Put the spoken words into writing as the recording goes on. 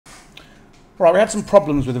Right, we had some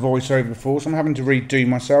problems with the voiceover before, so I'm having to redo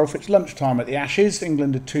myself. It's lunchtime at the Ashes.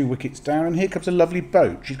 England are 2 wickets down, and here comes a lovely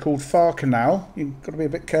boat. She's called Canal. You've got to be a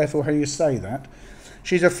bit careful how you say that.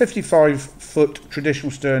 She's a 55-foot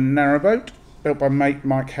traditional stern narrowboat, built by mate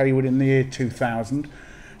Mike Heywood in the year 2000.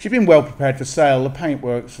 She's been well prepared for sail. The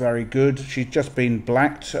paintwork's very good. She's just been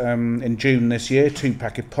blacked in June this year,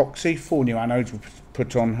 2-pack epoxy, 4 new anodes were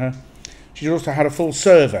put on her. She's also had a full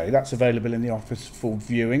survey. That's available in the office for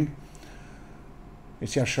viewing. You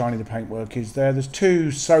see how shiny the paintwork is there. There's 2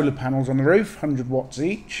 solar panels on the roof, 100 watts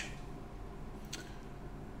each.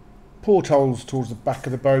 Portholes towards the back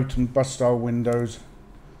of the boat and bus-style windows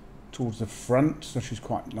towards the front, so she's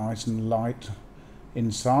quite nice and light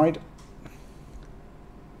inside.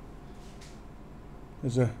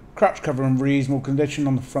 There's a crutch cover in reasonable condition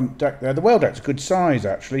on the front deck there. The well deck's a good size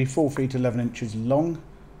actually, 4 feet 11 inches long.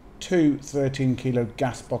 2 13-kilo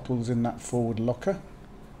gas bottles in that forward locker.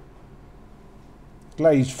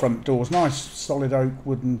 Glazed front doors, nice solid oak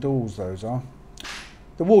wooden doors those are.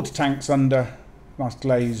 The water tank's under, nice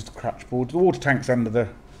glazed crutch board. The water tank's under the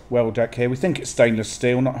well deck here. We think it's stainless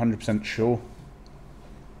steel, not 100% sure.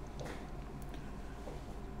 And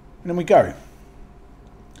then we go.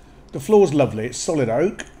 The floor's lovely, it's solid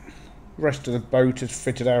oak. The rest of the boat is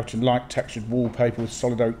fitted out in light textured wallpaper with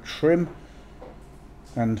solid oak trim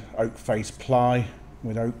and oak face ply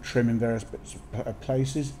with oak trim in various bits of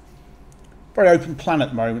places. Very open plan at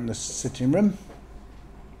the moment in the sitting room.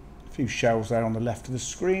 A few shelves there on the left of the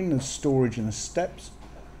screen. There's storage in the steps.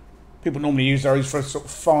 People normally use those for sort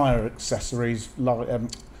of fire accessories, like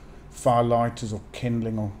fire lighters or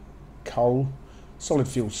kindling or coal. Solid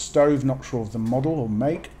fuel stove, not sure of the model or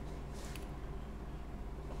make.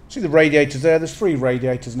 See the radiators there? There's 3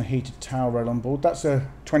 radiators and a heated towel rail on board. That's a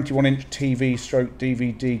 21-inch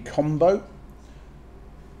TV/DVD combo.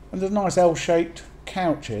 And there's a nice L-shaped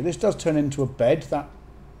couch here. This does turn into a bed. That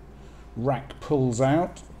rack pulls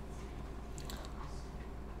out.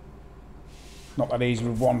 Not that easy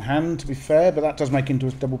with one hand, to be fair, but that does make into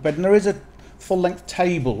a double bed. And there is a full-length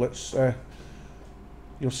table that's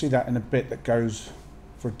you'll see that in a bit, that goes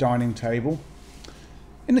for a dining table.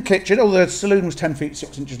 In the kitchen, the saloon was 10 feet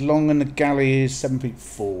 6 inches long and the galley is 7 feet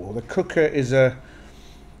 4. The cooker is a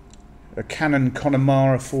Canal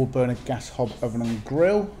Connemara 4-burner gas hob oven and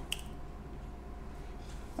grill.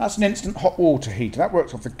 That's an instant hot water heater. That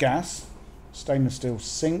works off the gas. Stainless steel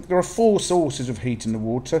sink. There are 4 sources of heat in the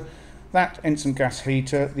water. That instant gas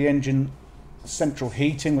heater, the engine central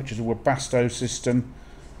heating, which is a Webasto system,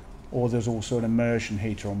 or there's also an immersion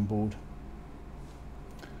heater on board.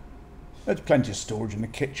 There's plenty of storage in the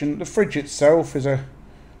kitchen. The fridge itself is a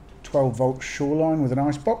 12-volt Shoreline with an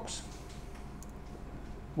ice box.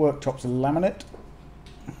 Worktops are laminate.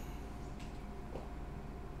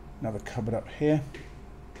 Another cupboard up here.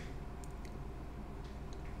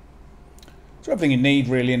 So everything you need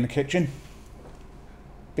really in the kitchen.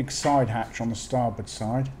 Big side hatch on the starboard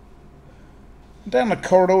side. Down the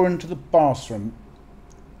corridor into the bathroom.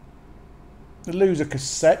 The loser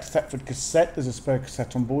cassette, Thetford cassette, there's a spare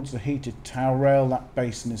cassette on board. There's a heated towel rail. That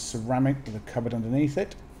basin is ceramic with a cupboard underneath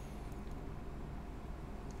it.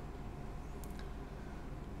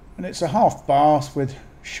 And it's a half bath with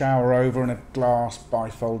shower over and a glass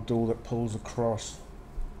bifold door that pulls across.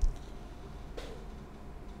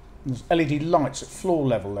 And there's LED lights at floor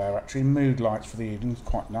level there, actually, mood lights for the evening, it's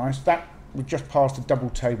quite nice. That, we've just passed a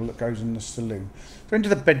double table that goes in the saloon. So into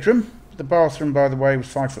the bedroom. The bathroom, by the way, was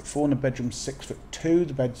 5'4" and the bedroom's 6'2".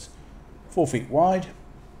 The bed's 4 feet wide.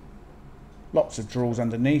 Lots of drawers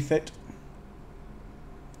underneath it.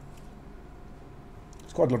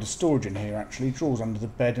 There's quite a lot of storage in here actually. Drawers under the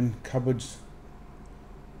bed and cupboards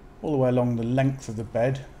all the way along the length of the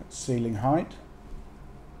bed at ceiling height.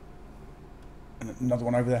 And another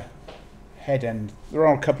one over the head end. There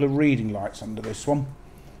are a couple of reading lights under this one.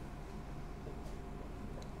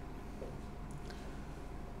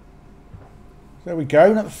 There we go,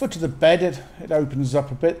 and at the foot of the bed it opens up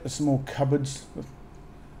a bit. There's some more cupboards.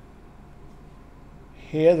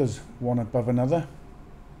 Here there's one above another.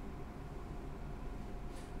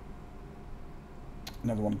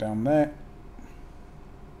 Another one down there.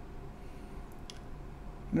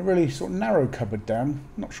 And a really sort of narrow cupboard down.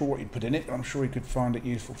 Not sure what you'd put in it, but I'm sure you could find it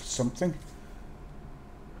useful for something.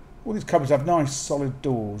 All these cupboards have nice solid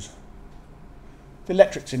doors. The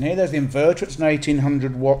electric's in here. There's the inverter. It's an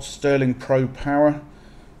 1800 watt Sterling Pro Power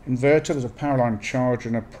inverter. There's a Powerline charger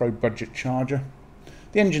and a Pro Budget charger.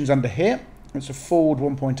 The engine's under here. It's a Ford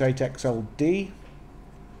 1.8 XLD.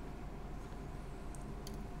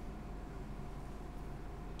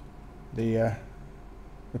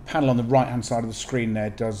 The panel on the right hand side of the screen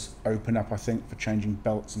there does open up, I think, for changing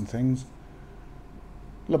belts and things.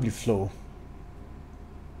 Lovely floor.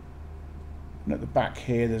 And at the back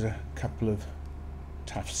here there's a couple of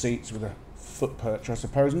taff seats with a foot perch, I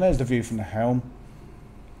suppose, and there's the view from the helm.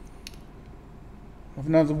 Have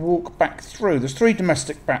another walk back through. There's 3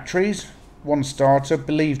 domestic batteries, 1 starter,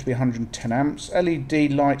 believed to be 110 amps,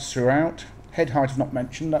 LED lights throughout. Head height I've not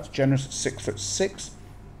mentioned, that's generous at 6'6".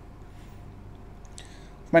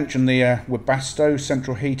 I've mentioned the Webasto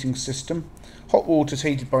central heating system. Hot water's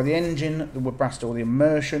heated by the engine, the Webasto or the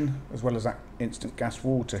immersion, as well as that instant gas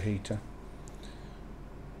water heater.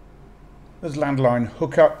 There's landline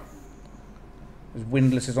hookup. There's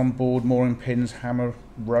windlasses on board, mooring pins, hammer,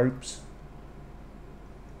 ropes.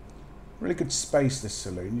 Really good space, this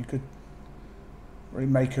saloon. You could really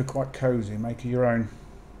make her quite cosy, make her your own.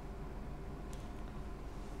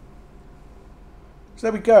 So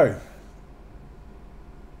there we go.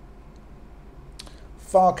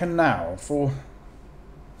 Far Canal. For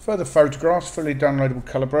further photographs, fully downloadable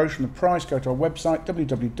colour brochure and the price, go to our website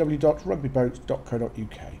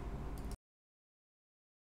www.rugbyboats.co.uk.